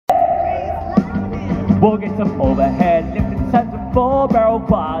We'll get some overhead lifting sets and 4-barrel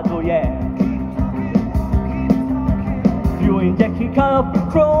quads, oh yeah. Fuel injection cut up with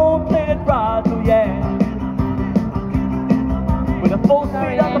chrome-plated rods, oh yeah. With a full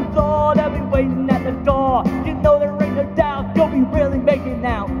speed on the floor, they'll be waiting at the door. You know there ain't no doubt, you'll be really making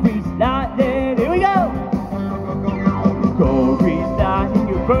out. Grease lightning, here we go! Go grease lightning,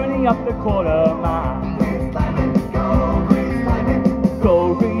 you're burning up the quarter mile.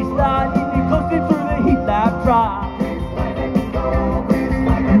 Go grease lightning, you're coasting through the heat lap trial.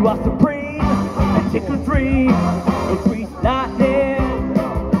 You are supreme, the chicken dream. Go grease lightning.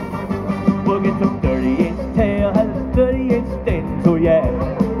 We'll get some 30-inch tail, has a 30-inch stint, so yeah.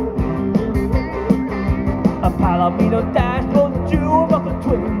 A Palomino dashboard, jewel buckle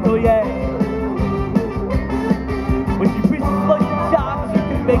twins, oh yeah. When you preach the slugs and shocks, you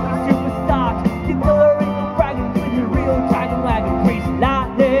can make you super stocks. You know there ain't no bragging with your real dragon wagon. Grease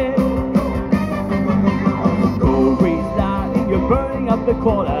lightning. Go grease lightning, you're burning up the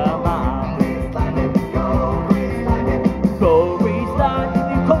quarter mile. Go grease lightning,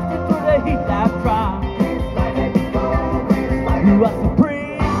 you're coasting through the heat lap trial. You are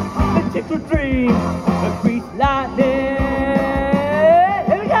supreme, the chicks will dream. The grease lightning.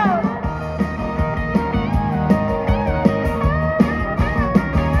 Here we go!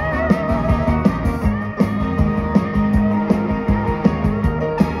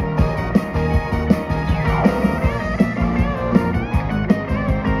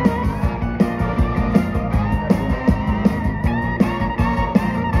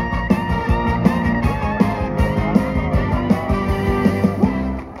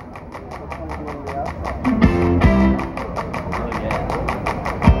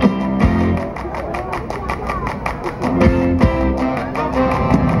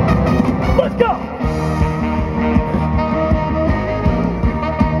 Let's go!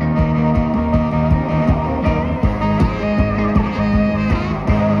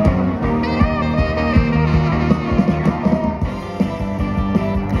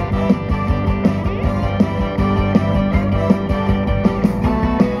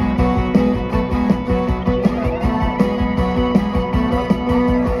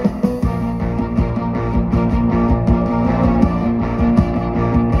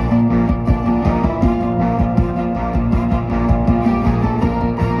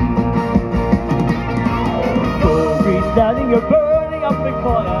 You're burning up the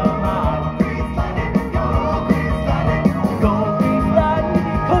quarter mile. Go grease lightning,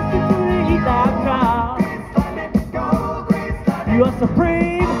 you're coasting through the heat lap trial. You are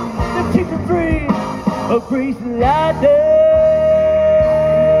supreme, the chicken dream of grease lightning.